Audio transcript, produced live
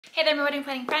Hey there, my wedding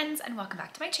planning friends, and welcome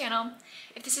back to my channel.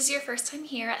 If this is your first time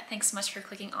here, thanks so much for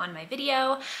clicking on my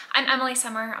video. I'm Emily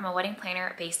Summer. I'm a wedding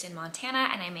planner based in Montana,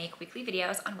 and I make weekly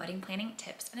videos on wedding planning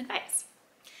tips and advice.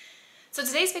 So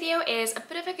today's video is a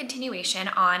bit of a continuation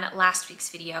on last week's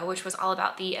video, which was all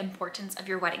about the importance of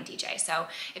your wedding DJ. So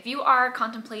if you are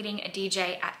contemplating a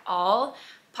DJ at all,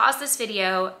 pause this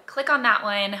video, click on that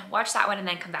one, watch that one, and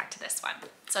then come back to this one.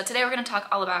 So today we're going to talk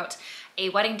all about a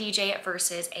wedding DJ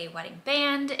versus a wedding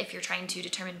band, if you're trying to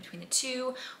determine between the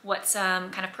two, what some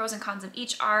kind of pros and cons of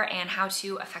each are, and how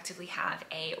to effectively have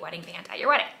a wedding band at your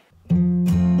wedding.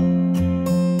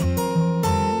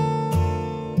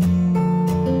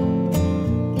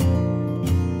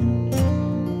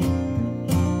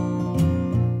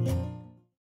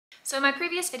 So in my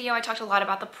previous video, I talked a lot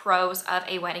about the pros of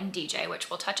a wedding DJ, which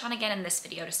we'll touch on again in this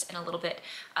video, just in a little bit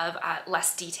of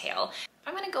less detail.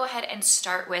 I'm gonna go ahead and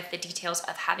start with the details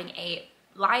of having a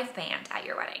live band at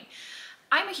your wedding.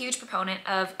 I'm a huge proponent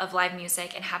of live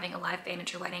music and having a live band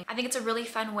at your wedding. I think it's a really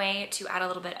fun way to add a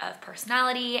little bit of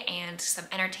personality and some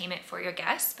entertainment for your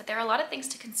guests, but there are a lot of things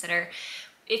to consider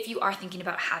if you are thinking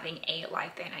about having a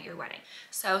live band at your wedding.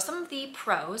 So some of the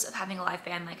pros of having a live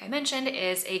band, like I mentioned,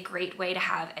 is a great way to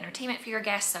have entertainment for your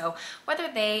guests. So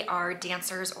whether they are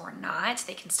dancers or not,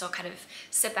 they can still kind of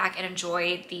sit back and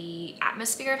enjoy the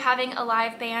atmosphere of having a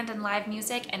live band and live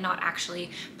music and not actually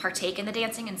partake in the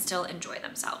dancing and still enjoy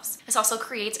themselves. This also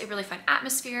creates a really fun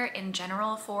atmosphere in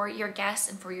general for your guests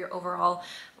and for your overall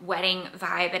wedding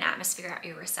vibe and atmosphere at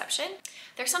your reception.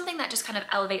 There's something that just kind of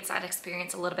elevates that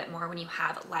experience a little bit more when you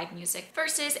have live music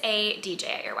versus a DJ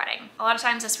at your wedding. A lot of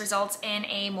times this results in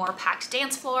a more packed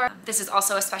dance floor. This is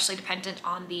also especially dependent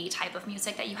on the type of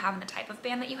music that you have and the type of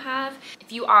band that you have.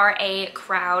 If you are a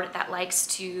crowd that likes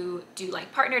to do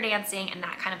like partner dancing and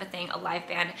that kind of a thing, a live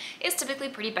band is typically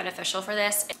pretty beneficial for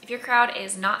this. If your crowd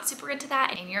is not super into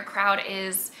that and your crowd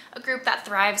is a group that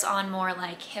thrives on more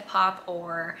like hip hop,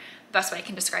 or the best way I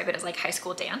can describe it is like high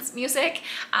school dance music,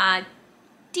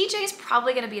 DJ is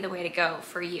probably going to be the way to go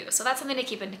for you. So that's something to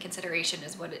keep into consideration,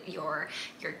 is what your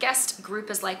guest group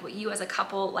is like, what you as a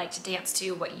couple like to dance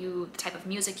to, the type of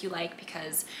music you like,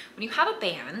 because when you have a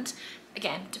band,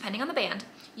 again, depending on the band,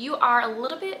 you are a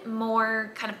little bit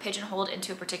more kind of pigeonholed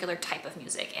into a particular type of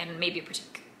music and maybe a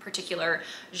particular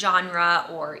genre,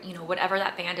 or whatever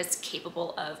that band is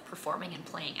capable of performing and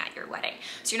playing at your wedding.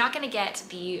 So you're not going to get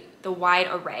the wide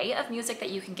array of music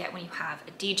that you can get when you have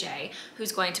a DJ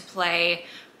who's going to play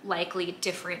likely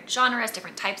different genres,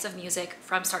 different types of music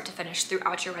from start to finish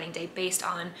throughout your wedding day, based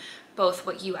on both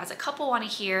what you as a couple want to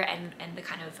hear and the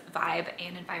kind of vibe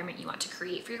and environment you want to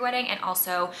create for your wedding, and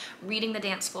also reading the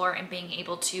dance floor and being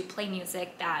able to play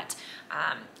music that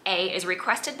A, is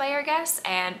requested by your guests,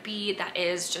 and B, that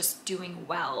is just doing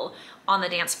well on the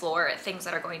dance floor, things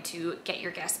that are going to get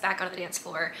your guests back onto the dance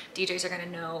floor. DJs are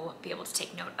going to be able to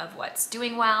take note of what's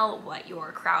doing well, what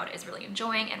your crowd is really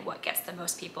enjoying, and what gets the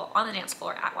most people on the dance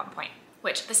floor at one point.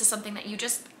 Which this is something that you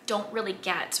just don't really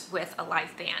get with a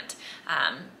live band.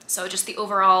 So just the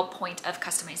overall point of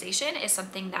customization is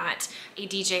something that a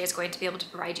DJ is going to be able to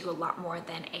provide you a lot more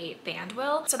than a band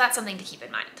will. So that's something to keep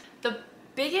in mind. The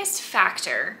biggest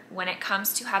factor when it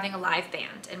comes to having a live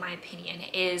band, in my opinion,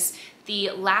 is the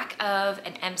lack of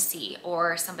an MC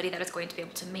or somebody that is going to be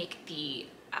able to make the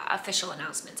official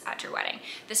announcements at your wedding.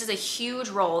 This is a huge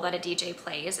role that a DJ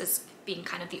plays, is being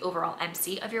kind of the overall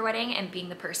MC of your wedding and being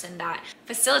the person that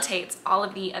facilitates all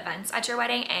of the events at your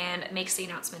wedding and makes the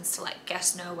announcements to let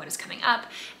guests know what is coming up,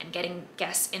 and getting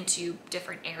guests into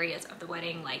different areas of the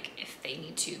wedding, like if they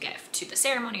need to get to the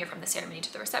ceremony or from the ceremony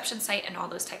to the reception site and all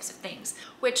those types of things,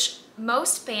 which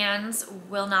most bands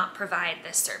will not provide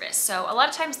this service. So a lot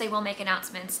of times they will make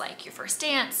announcements like your first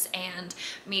dance and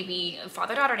maybe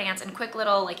father-daughter dance, and quick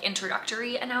little like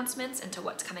introductory announcements into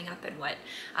what's coming up and what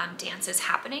dance is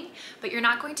happening. But you're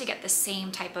not going to get the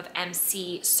same type of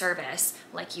MC service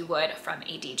like you would from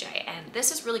a DJ. And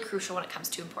this is really crucial when it comes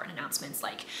to important announcements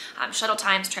like shuttle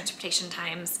times, transportation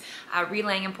times,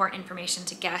 relaying important information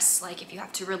to guests, like if you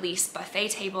have to release buffet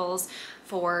tables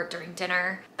for during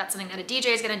dinner. That's something that a DJ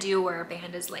is going to do, where a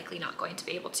band is likely not going to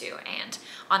be able to. And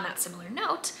on that similar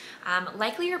note,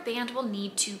 likely your band will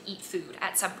need to eat food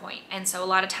at some point. And so a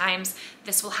lot of times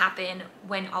this will happen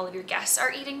when all of your guests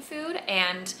are eating food,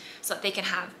 and so that they can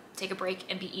take a break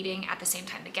and be eating at the same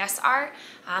time the guests are,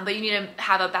 but you need to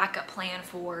have a backup plan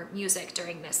for music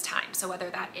during this time. So whether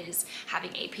that is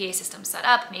having a PA system set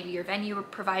up, maybe your venue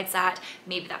provides that,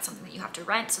 maybe that's something that you have to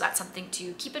rent. So that's something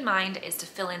to keep in mind, is to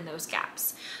fill in those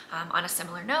gaps. On a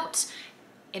similar note,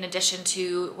 In addition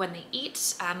to when they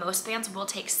eat, most bands will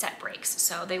take set breaks.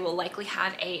 So they will likely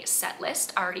have a set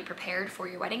list already prepared for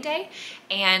your wedding day,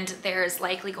 and there's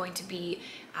likely going to be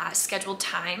scheduled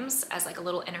times as like a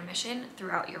little intermission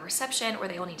throughout your reception where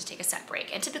they will need to take a set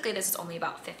break. And typically this is only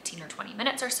about 15 or 20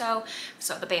 minutes or so.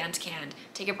 So the band can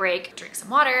take a break, drink some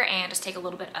water, and just take a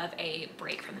little bit of a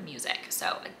break from the music.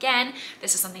 So again,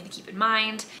 this is something to keep in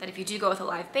mind, that if you do go with a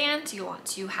live band, you want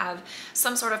to have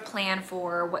some sort of plan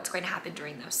for what's going to happen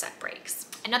during those set breaks.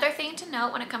 Another thing to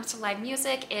note when it comes to live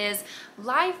music is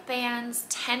live bands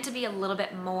tend to be a little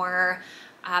bit more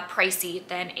pricey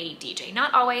than a DJ.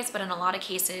 Not always, but in a lot of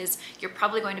cases, you're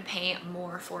probably going to pay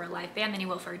more for a live band than you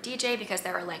will for a DJ because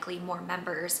there are likely more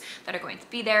members that are going to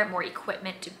be there, more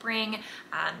equipment to bring,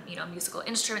 you know, musical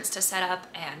instruments to set up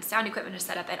and sound equipment to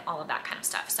set up and all of that kind of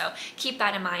stuff. So keep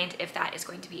that in mind if that is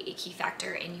going to be a key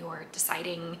factor in your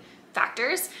deciding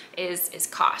factors is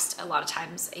cost. A lot of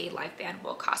times a live band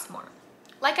will cost more.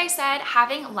 Like I said,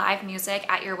 having live music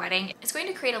at your wedding is going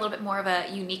to create a little bit more of a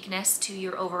uniqueness to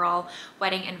your overall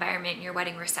wedding environment, your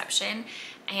wedding reception.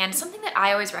 And something that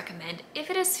I always recommend,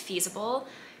 if it is feasible,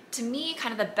 to me,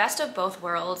 kind of the best of both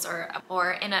worlds,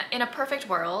 or in a perfect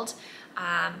world,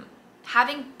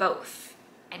 having both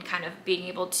and kind of being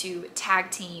able to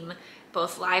tag team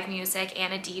both live music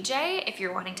and a DJ, if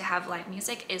you're wanting to have live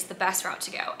music, is the best route to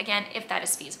go. Again, if that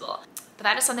is feasible. But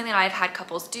that is something that I've had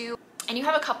couples do. And you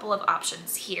have a couple of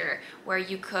options here where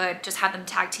you could just have them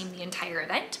tag team the entire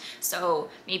event. So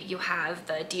maybe you have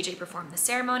the DJ perform the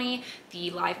ceremony,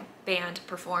 the live band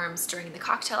performs during the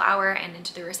cocktail hour and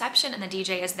into the reception, and the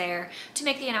DJ is there to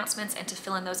make the announcements and to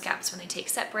fill in those gaps when they take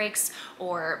set breaks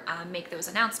or make those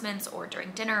announcements, or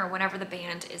during dinner, or whenever the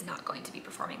band is not going to be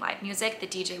performing live music, the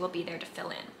DJ will be there to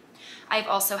fill in. I've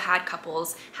also had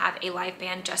couples have a live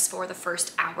band just for the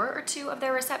first hour or two of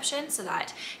their reception so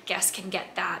that guests can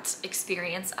get that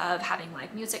experience of having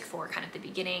live music for kind of the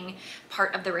beginning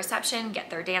part of the reception,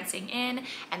 get their dancing in,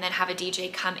 and then have a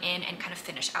DJ come in and kind of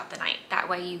finish out the night. That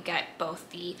way you get both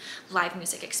the live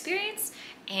music experience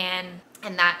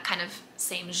and that kind of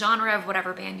same genre of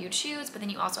whatever band you choose, but then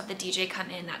you also have the DJ come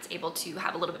in that's able to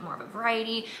have a little bit more of a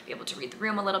variety, be able to read the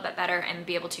room a little bit better, and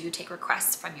be able to take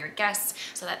requests from your guests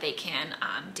so that they can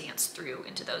dance through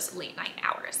into those late night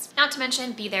hours. Not to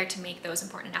mention, be there to make those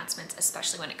important announcements,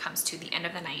 especially when it comes to the end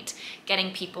of the night,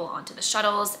 getting people onto the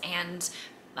shuttles and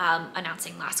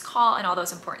announcing last call and all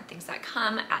those important things that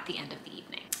come at the end of the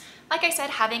evening. Like I said,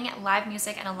 having live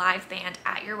music and a live band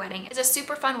at your wedding is a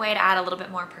super fun way to add a little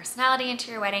bit more personality into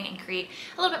your wedding and create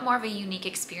a little bit more of a unique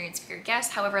experience for your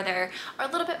guests. However, there are a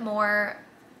little bit more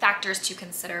factors to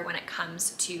consider when it comes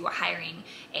to hiring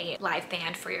a live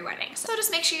band for your wedding. So just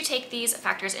make sure you take these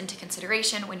factors into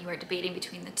consideration when you are debating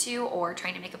between the two or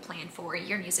trying to make a plan for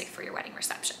your music for your wedding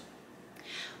reception.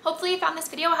 Hopefully you found this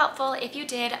video helpful. If you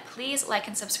did, please like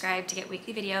and subscribe to get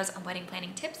weekly videos on wedding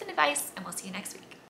planning tips and advice, and we'll see you next week.